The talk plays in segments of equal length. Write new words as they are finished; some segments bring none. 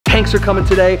tanks are coming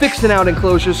today, fixing out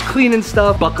enclosures, cleaning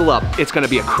stuff. Buckle up, it's gonna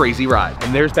be a crazy ride.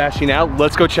 And there's Bashy now.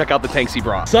 Let's go check out the tanks he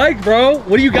brought. Psych, bro,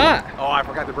 what do you got? Oh, I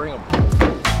forgot to bring them.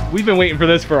 We've been waiting for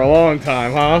this for a long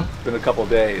time, huh? It's been a couple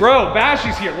days. Bro,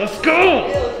 Bashy's here, let's go!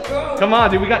 Yeah, let's go! Come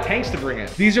on, dude, we got tanks to bring in.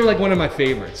 These are like one of my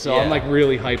favorites, so I'm like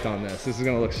really hyped on this. This is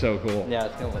gonna look so cool. Yeah,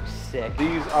 it's gonna look sick.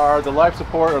 These are the life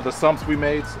support or the sumps we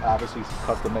made. Obviously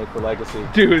custom made for Legacy.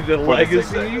 Dude, the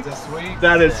Legacy? That's sweet.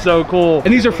 That is so cool.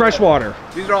 And these are freshwater.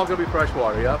 These are all gonna be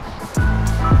freshwater, yep.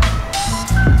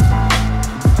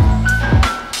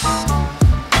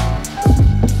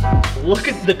 Look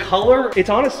at the color. It's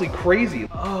honestly crazy.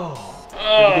 Oh. Did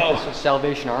you get this from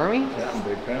Salvation Army? Yeah, I'm a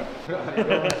big pimp.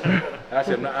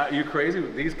 Actually, I'm not, are you crazy?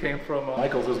 These came from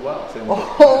Michael's as well.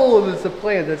 Oh, that's the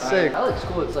plant. That's sick. That looks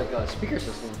cool. It's like a speaker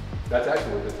system. That's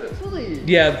actually what this is. Really?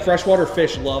 Yeah, freshwater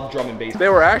fish love drum and bass. They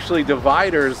were actually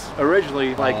dividers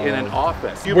originally, like in an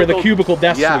office. Where the cubicle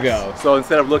desks would go. So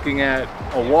instead of looking at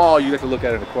a wall, you have to look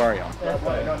at an aquarium. No,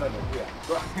 yeah.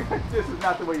 This is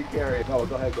not the way you carry it. No,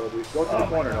 go ahead, go to the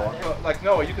corner, Noah. Like,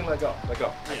 Noah, you can let go. Let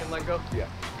go. I can let go? Yeah.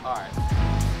 All right.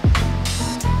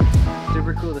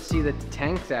 Super cool to see the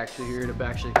tanks actually here to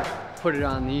actually put it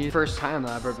on these. First time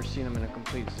that I've ever seen them in a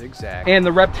complete zigzag. And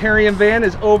the Reptarium van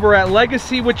is over at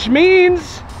Legacy, which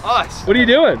means us. What are you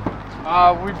doing?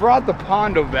 We brought the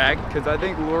Pondo back because I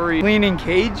think Lori cleaning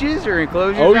cages or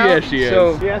enclosures out. Yeah, she is.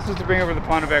 So she asked us to bring over the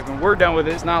Pondo back when we're done with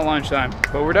it. It's not lunchtime,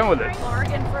 but we're done with it.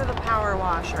 Bargain for the power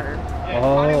washer. Yeah,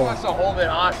 Connie wants to hold it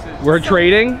hostage. We're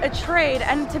trading? A trade,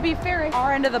 and to be fair,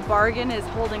 our end of the bargain is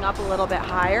holding up a little bit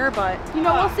higher, but you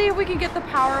know, we'll see if we can get the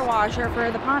power washer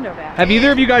for the Pondo back. Have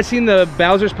either of you guys seen the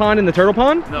Bowser's Pond and the Turtle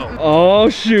Pond? No. Oh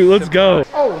shoot, let's go.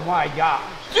 Oh my gosh.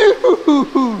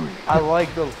 Dude! I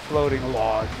like those floating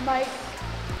logs. Mike,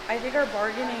 I think our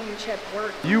bargaining chip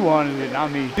worked. You wanted it,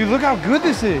 not me. Dude, look how good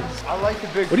this is. I like the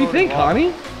big What do you think,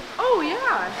 Connie? Oh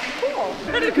yeah, cool.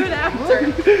 What a good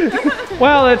answer.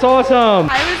 Wow, that's awesome.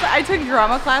 I took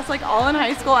drama class like all in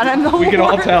high school, and I'm the We can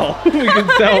all tell. We can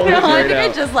tell. I think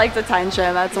I just liked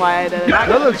attention. That's why I did it.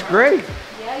 That looks great.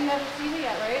 Yeah, you haven't seen it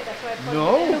yet, right? That's why I plugged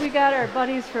No. it in. So we got our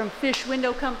buddies from Fish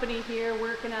Window Company here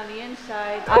working on the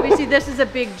inside. Obviously, this is a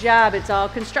big job. It's all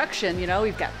construction, you know.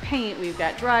 We've got paint, we've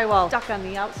got drywall stuck on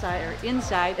the outside or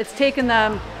inside. It's taken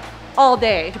them all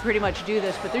day to pretty much do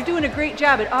this, but they're doing a great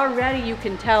job. And already you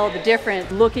can tell the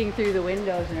difference looking through the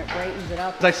windows, and it brightens it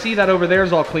up. I see that over there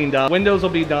is all cleaned up. Windows will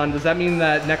be done. Does that mean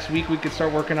that next week we could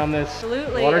start working on this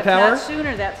Absolutely. water If tower? not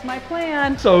sooner, that's my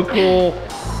plan. So cool.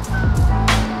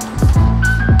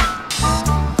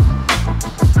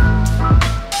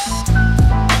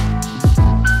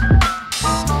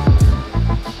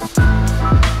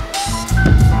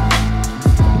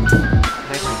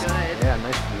 Yeah,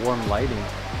 nice warm lighting.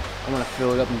 I'm gonna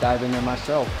fill it up and dive in there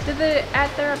myself. At the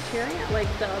Reptarium, like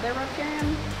the other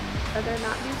Reptarium, are there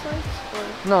not these lights?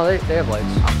 Or? No, they have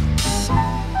lights.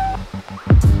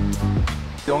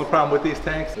 The only problem with these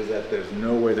tanks is that there's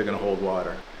no way they're gonna hold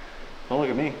water. Don't look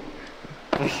at me.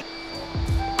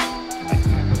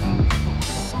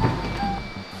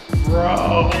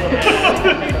 Bro.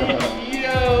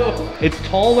 Yo. It's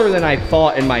taller than I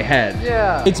thought in my head.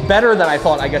 Yeah. It's better than I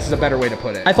thought, I guess is a better way to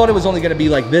put it. I thought it was only gonna be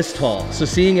like this tall. So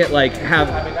seeing it like have...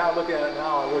 I mean, now looking at it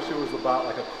now, I wish it was about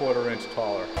like a 1/4 inch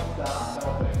taller.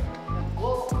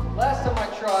 Well, last time I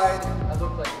tried, I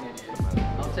looked like an idiot.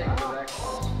 I'll take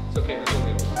directions. It's okay, there's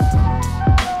only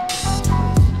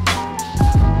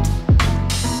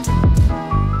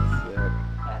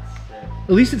That's sick.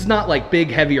 At least it's not like big,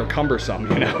 heavy, or cumbersome,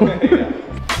 you know?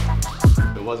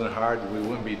 If it wasn't hard, we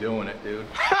wouldn't be doing it, dude.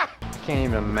 I can't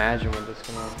even imagine what this is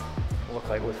gonna look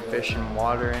like with fish and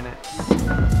water in it.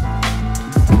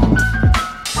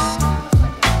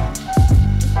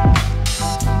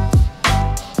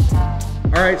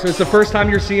 All right, so it's the first time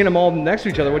you're seeing them all next to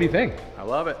each other. What do you think? I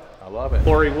love it. I love it.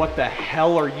 Lori, what the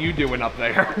hell are you doing up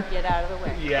there? Get out of the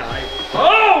way. Yeah,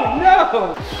 Oh,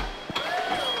 no!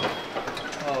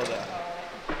 Oh, no.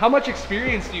 How much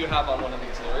experience do you have on one of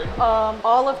these, Lori?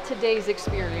 All of today's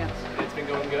experience. It's been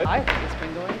going good? I think it's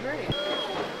been going great.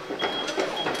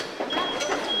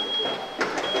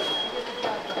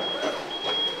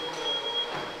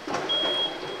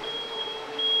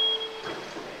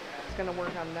 Gonna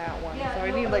work on that one. So I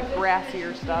need like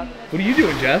grassier stuff. What are you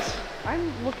doing, Jess?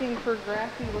 I'm looking for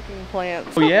grassy looking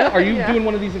plants. Oh yeah? Are you Yeah. doing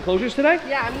one of these enclosures today?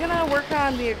 Yeah, I'm gonna work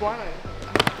on the iguana.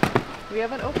 We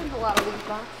haven't opened a lot of these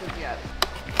boxes yet.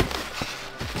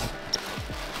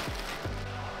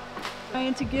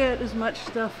 Trying to get as much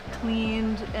stuff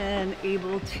cleaned and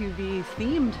able to be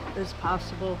themed as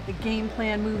possible. The game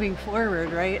plan moving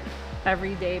forward, right?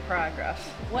 Everyday progress.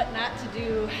 What not to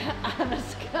do on the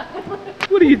sky.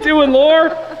 What are you doing,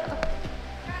 Lore?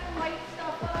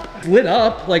 Lit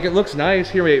up, like it looks nice.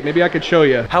 Here, wait, maybe I could show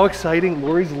you. How exciting.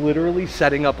 Lori's literally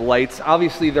setting up lights.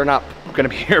 Obviously, they're not gonna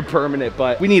be here permanent,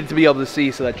 but we need to be able to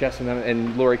see so that Jess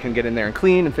and Lori can get in there and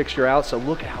clean and fixture out. So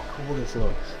look at how cool this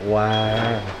looks.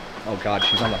 Wow. Oh God,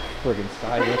 she's on the friggin'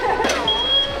 side.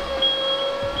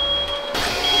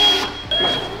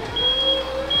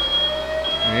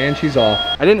 And she's off.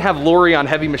 I didn't have Lori on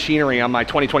heavy machinery on my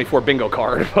 2024 bingo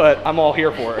card, but I'm all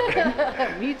here for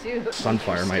it. Me too.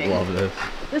 Sunfire might love this.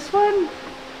 This one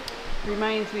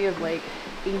reminds me of like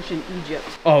ancient Egypt.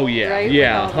 Oh yeah, right?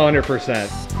 yeah, Like 100%.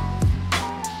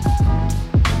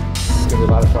 It's gonna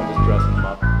be a lot of fun just dressing them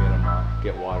up and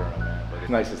get water on them. But it's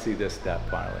nice to see this step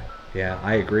finally. Yeah,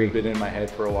 I agree. Been in my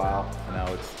head for a while, and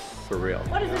now it's for real.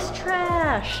 What is this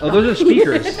trash? Oh, those are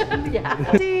speakers.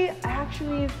 Yeah. See,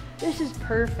 actually, this is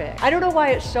perfect. I don't know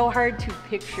why it's so hard to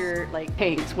picture like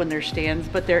tanks when there's stands,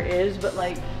 but there is. But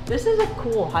like, this is a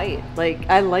cool height. Like,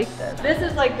 I like this. This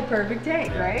is like the perfect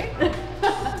tank, right?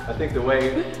 I think the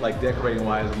way, like decorating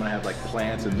wise, I'm gonna have like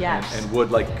plants and, Yes. and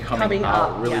wood like coming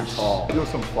out up, really yes. tall. Do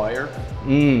some fire.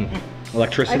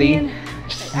 Electricity. I mean,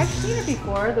 I've seen it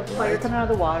before, the fire coming out of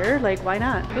the water. Like, why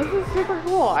not? This is super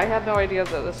cool. I had no idea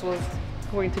that this was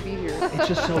going to be here. It's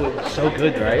just so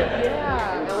good, right?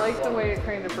 Yeah, I like the way it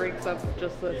kind of breaks up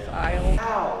just this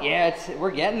aisle. Yeah,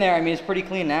 we're getting there. I mean, it's pretty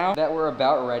clean now that we're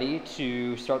about ready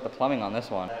to start the plumbing on this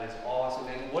one. That is awesome.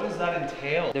 And what does that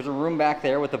entail? There's a room back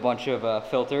there with a bunch of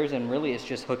filters, and really it's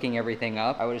just hooking everything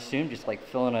up. I would assume just like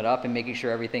filling it up and making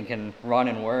sure everything can run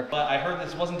and work. But I heard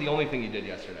this wasn't the only thing you did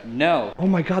yesterday. No. Oh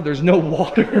my God, there's no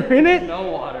water in it? No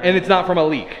water. And it's not from a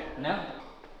leak. No.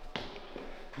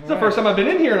 It's the first time I've been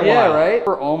in here in a Yeah, while. right?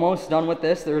 We're almost done with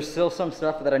this. There's still some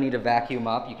stuff that I need to vacuum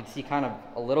up. You can see kind of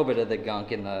a little bit of the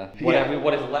gunk in the what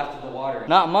is left of the water.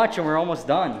 Not much, and we're almost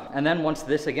done. And then once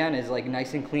this again is like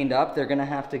nice and cleaned up, they're gonna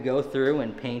have to go through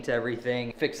and paint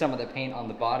everything, fix some of the paint on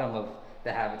the bottom of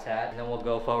the habitat, and then we'll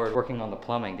go forward working on the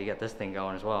plumbing to get this thing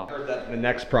going as well. I heard that the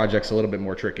next project's a little bit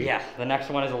more tricky. Yeah, the next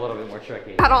one is a little bit more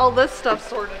tricky. Got all this stuff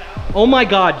sorted out. Oh my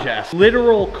God, Jess.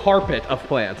 Literal carpet of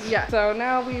plants. Yeah, so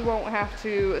now we won't have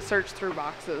to search through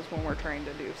boxes when we're trying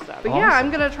to do stuff. But Awesome. yeah, I'm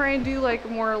gonna try and do like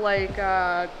more like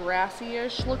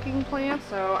grassy-ish looking plants.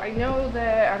 So I know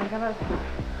that I'm gonna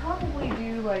probably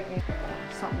do like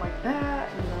something like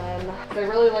that, and then I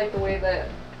really like the way that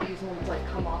these ones like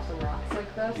come off the rocks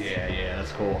like this. Yeah,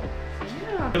 that's cool.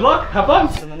 Yeah. Good luck, have fun.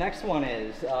 So the next one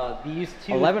is these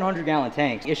two 1,100 gallon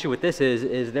tanks. The issue with this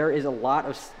is there is a lot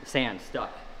of sand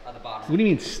stuck on the bottom. What do you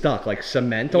mean stuck? Like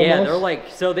cement almost? Yeah, they're like,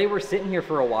 so they were sitting here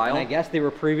for a while, and I guess they were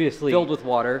previously filled with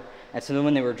water, and so then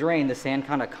when they were drained, the sand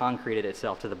kind of concreted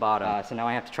itself to the bottom. So now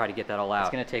I have to try to get that all out.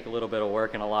 It's gonna take a little bit of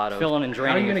work and a lot of filling and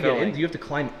draining. How are you gonna and get filling. in? Do you have to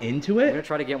climb into I'm it? gonna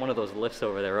try to get one of those lifts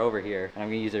over here, and I'm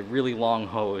gonna use a really long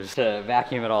hose to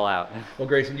vacuum it all out. Well,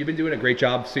 Grayson, you've been doing a great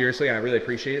job, seriously, and I really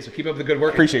appreciate it. So keep up the good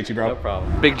work. Appreciate you, bro. No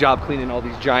problem. Big job cleaning all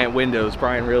these giant windows.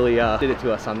 Brian really did it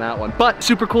to us on that one. But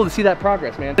super cool to see that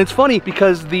progress, man. It's funny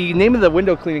because the name of the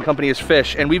window cleaning company is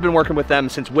Fish, and we've been working with them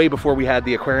since way before we had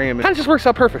the aquarium. It kind of just works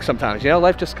out perfect sometimes, you know?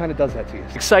 Life just kind of does that to you.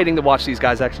 It's exciting to watch these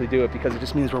guys actually do it because it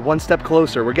just means we're one step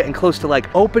closer. We're getting close to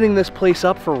like opening this place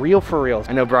up for real, for real.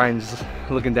 I know Brian's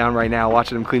looking down right now,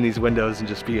 watching him clean these windows and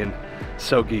just being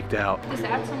so geeked out. This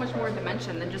adds so much more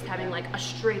dimension than just having like a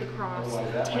straight across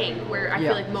tank where I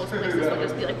feel like most places would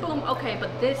just be like, boom, okay,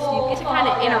 but this, you get to kind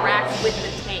of interact with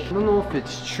the tank. I don't know if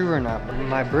it's true or not, but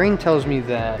my brain tells me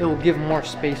that it will give more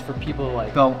space for people to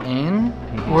like go in,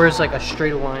 whereas like a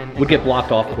straight line Would get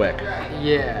blocked off quick.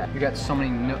 Yeah, you got so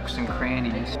many nooks and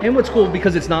crannies. And what's cool,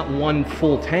 because it's not one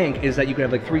full tank, is that you can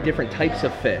have like 3 different types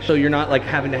of fish. So you're not like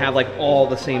having to have like all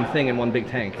the same thing in one big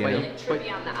tank, you know? It's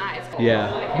trippy on the eyes.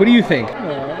 Yeah. What do you think?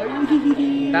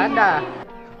 Dada.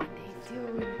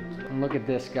 And look at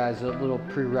this, guys, a little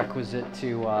prerequisite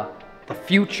to the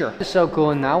future. It's so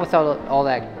cool, and now without all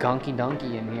that gunky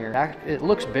dunky in here, it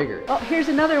looks bigger. Oh, here's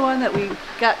another one that we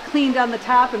got cleaned on the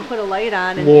top and put a light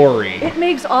on. And Lori. it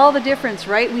makes all the difference,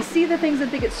 right? We see the things and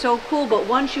think it's so cool, but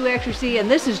once you actually see, and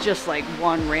this is just like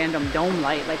one random dome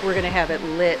light, like we're gonna have it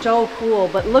lit. So cool,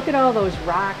 but look at all those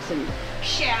rocks and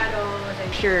shadows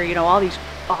and sure, you know, all these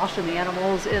awesome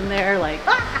animals in there, like,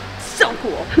 so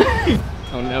cool.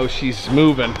 Oh no, she's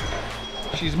moving.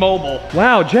 She's mobile.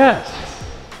 Wow, Jess.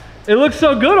 It looks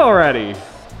so good already.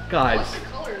 Guys.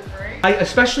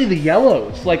 Especially the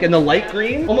yellows, like, and the light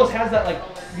green almost has that like,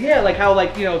 yeah, like how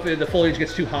like, you know, if the foliage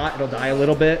gets too hot, it'll die a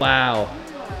little bit. Wow.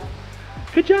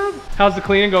 Good job. How's the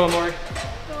cleaning going, Lori?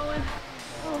 Going.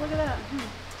 Oh, look at that.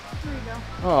 There you go.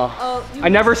 Oh, I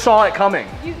never saw it coming.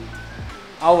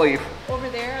 I'll leave. Over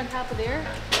there, on top of there,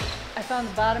 I found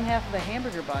the bottom half of a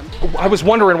hamburger bun. I was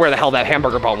wondering where the hell that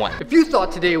hamburger bun went. If you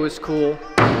thought today was cool,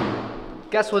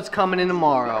 guess what's coming in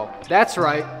tomorrow? That's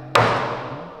right.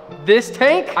 This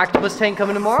tank, octopus tank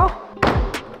coming tomorrow,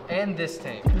 and this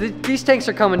tank. These tanks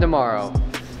are coming tomorrow.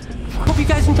 Hope you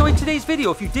guys enjoyed today's video.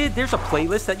 If you did, there's a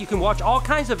playlist that you can watch all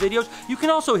kinds of videos. You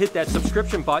can also hit that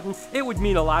subscription button. It would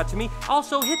mean a lot to me.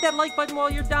 Also, hit that like button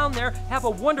while you're down there. Have a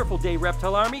wonderful day,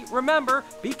 Reptile Army. Remember,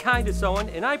 be kind to someone,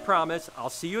 and I promise I'll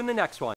see you in the next one.